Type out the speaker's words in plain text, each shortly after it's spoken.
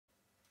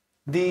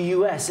The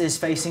U.S. is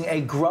facing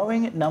a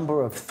growing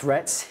number of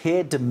threats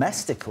here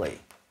domestically.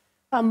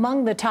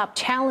 Among the top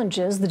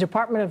challenges the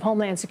Department of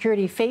Homeland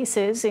Security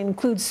faces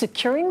include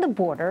securing the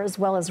border, as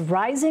well as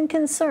rising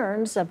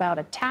concerns about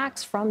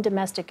attacks from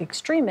domestic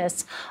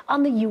extremists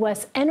on the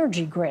U.S.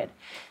 energy grid.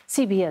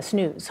 CBS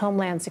News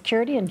Homeland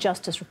Security and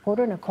Justice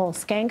reporter Nicole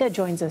Sganga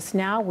joins us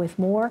now with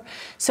more.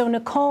 So,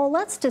 Nicole,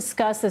 let's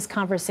discuss this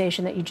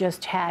conversation that you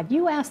just had.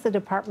 You asked the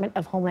Department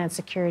of Homeland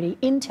Security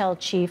Intel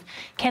Chief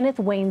Kenneth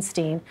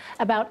Wainstein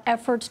about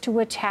efforts to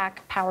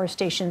attack power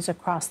stations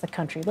across the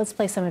country. Let's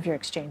play some of your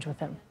exchange with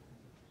him.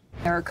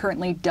 There are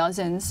currently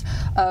dozens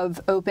of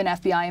open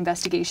FBI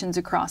investigations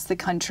across the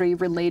country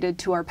related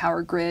to our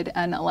power grid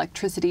and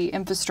electricity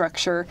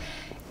infrastructure.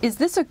 Is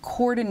this a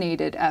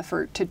coordinated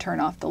effort to turn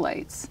off the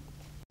lights?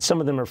 Some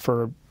of them are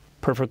for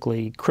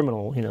perfectly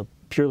criminal,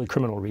 purely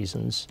criminal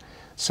reasons,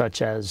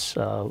 such as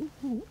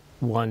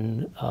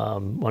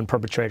one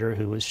perpetrator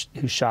who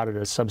shot at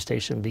a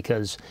substation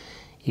because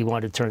he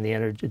wanted to turn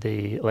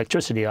the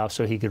electricity off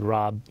so he could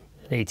rob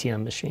an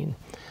ATM machine.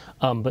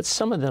 But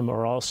some of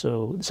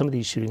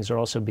these shootings are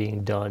also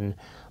being done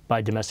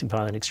by domestic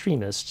violent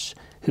extremists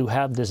who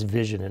have this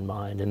vision in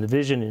mind. And the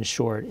vision, in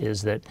short,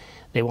 is that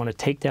they want to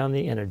take down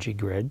the energy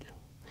grid.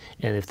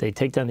 And if they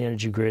take down the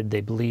energy grid,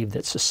 they believe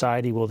that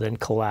society will then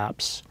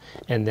collapse.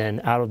 And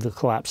then out of the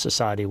collapsed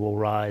society will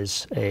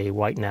rise a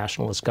white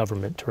nationalist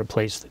government to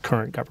replace the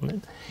current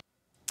government.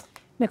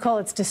 Nicole,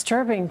 it's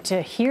disturbing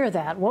to hear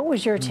that. What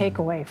was your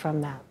takeaway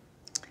from that?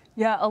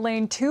 Yeah,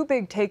 Elaine, two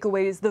big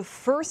takeaways. The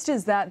first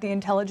is that the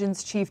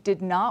intelligence chief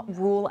did not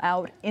rule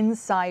out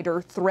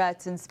insider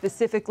threats and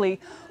specifically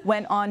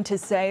went on to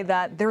say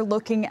that they're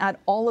looking at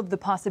all of the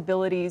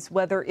possibilities,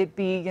 whether it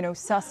be,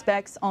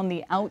 suspects on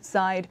the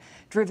outside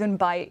driven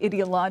by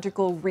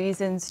ideological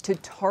reasons to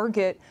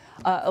target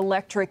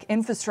electric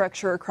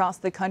infrastructure across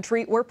the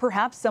country, or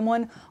perhaps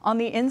someone on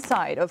the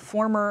inside, a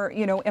former,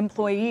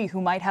 employee who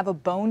might have a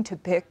bone to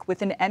pick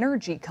with an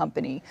energy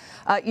company.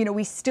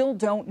 We still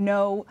don't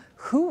know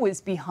who was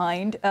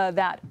behind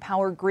that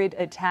power grid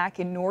attack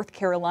in North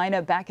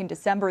Carolina back in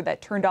December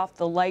that turned off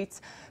the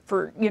lights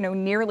for,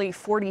 nearly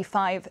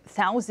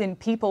 45,000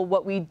 people.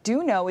 What we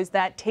do know is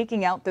that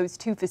taking out those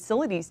two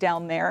facilities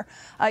down there,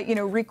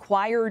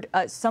 required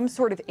some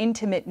sort of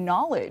intimate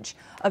knowledge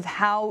of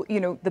how,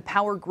 the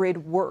power grid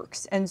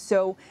works. And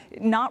so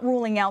not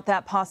ruling out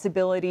that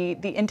possibility,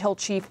 the Intel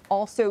chief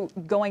also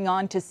going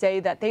on to say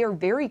that they are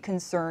very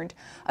concerned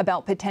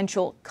about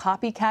potential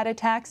copycat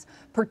attacks,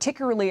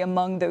 particularly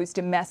among those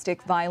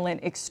domestic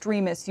violent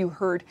extremists you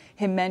heard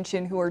him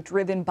mention, who are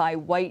driven by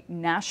white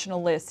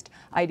nationalist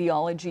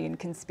ideology and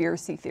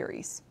conspiracy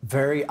theories.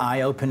 Very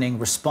eye-opening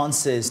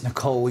responses,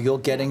 Nicole, you're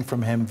getting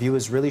from him.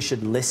 Viewers really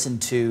should listen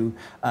to,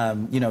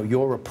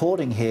 your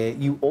reporting here.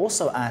 You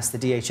also asked the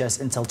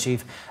DHS Intel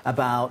chief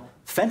about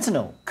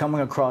fentanyl coming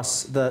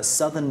across the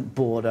southern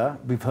border.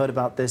 We've heard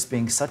about this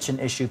being such an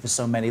issue for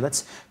so many.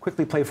 Let's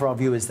quickly play for our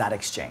viewers that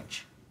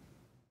exchange.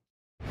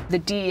 The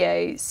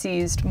DEA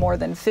seized more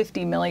than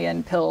 50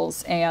 million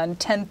pills and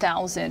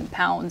 10,000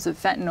 pounds of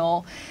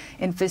fentanyl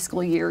in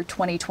fiscal year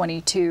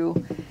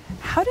 2022.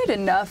 How did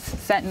enough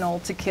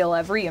fentanyl to kill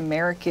every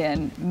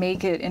American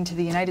make it into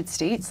the United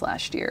States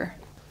last year?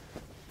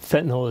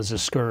 Fentanyl is a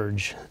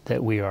scourge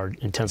that we are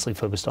intensely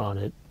focused on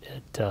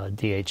at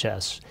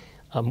DHS.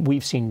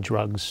 We've seen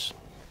drugs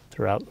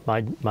throughout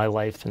my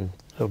life and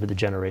over the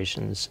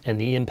generations, and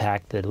the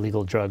impact that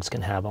illegal drugs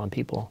can have on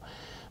people.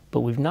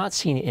 But we've not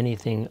seen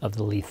anything of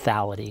the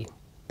lethality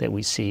that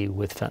we see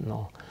with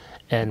fentanyl.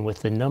 And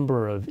with the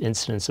number of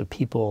incidents of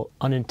people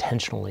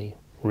unintentionally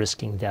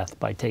risking death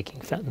by taking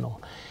fentanyl.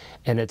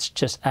 And it's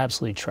just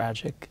absolutely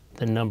tragic.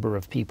 The number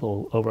of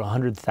people, over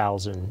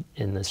 100,000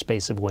 in the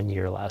space of 1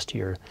 year last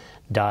year,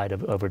 died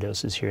of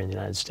overdoses here in the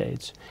United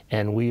States.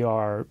 And we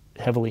are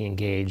heavily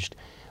engaged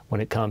when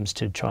it comes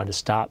to trying to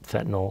stop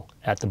fentanyl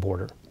at the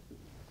border,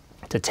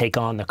 to take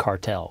on the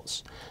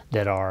cartels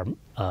that are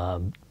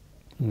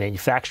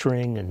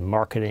manufacturing and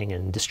marketing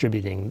and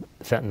distributing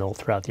fentanyl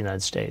throughout the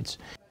United States.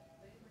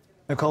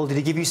 Nicole, did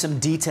he give you some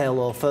detail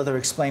or further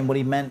explain what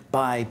he meant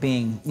by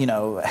being,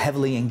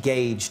 heavily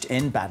engaged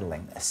in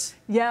battling this?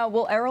 Yeah,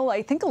 well, Errol,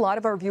 I think a lot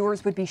of our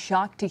viewers would be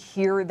shocked to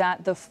hear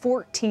that the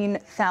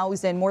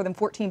more than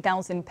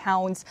 14,000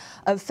 pounds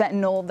of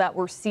fentanyl that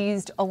were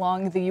seized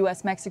along the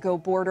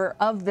U.S.-Mexico border,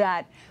 of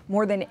that,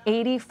 more than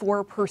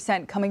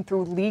 84% coming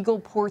through legal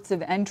ports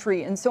of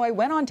entry. And so I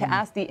went on to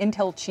ask the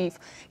Intel chief,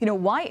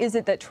 why is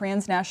it that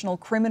transnational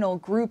criminal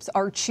groups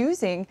are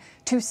choosing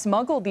to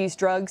smuggle these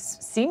drugs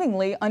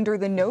seemingly under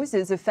the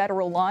noses of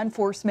federal law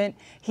enforcement?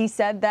 He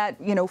said that,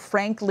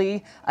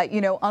 frankly,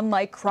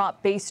 unlike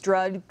crop-based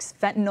drugs,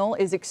 fentanyl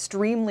is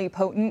extremely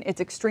potent.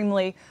 It's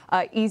extremely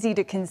easy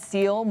to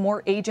conceal.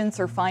 More agents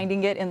are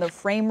finding it in the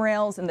frame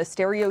rails and the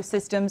stereo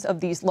systems of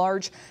these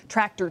large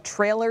tractor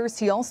trailers.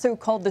 He also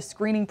called the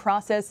screening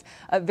process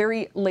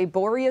very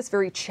laborious,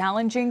 very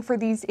challenging for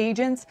these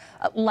agents.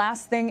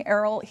 Last thing,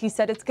 Errol, he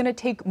said it's going to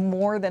take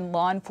more than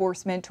law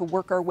enforcement to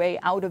work our way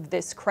out of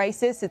this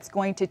crisis. It's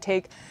going to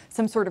take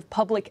some sort of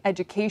public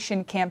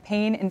education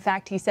campaign. In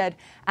fact, he said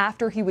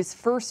after he was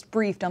first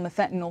briefed on the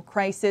fentanyl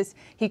crisis,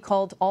 he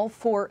called all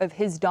 4 of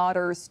his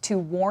daughters to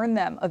warn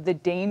them of the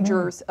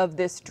dangers of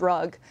this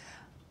drug.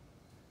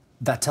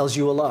 That tells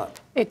you a lot.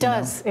 It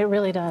does. It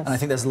really does. And I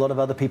think there's a lot of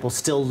other people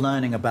still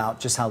learning about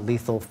just how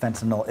lethal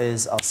fentanyl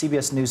is. Our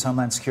CBS News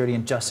Homeland Security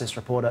and Justice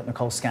reporter,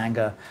 Nicole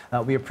Sganga,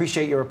 we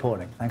appreciate your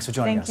reporting. Thanks for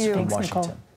joining us from Washington. Nicole.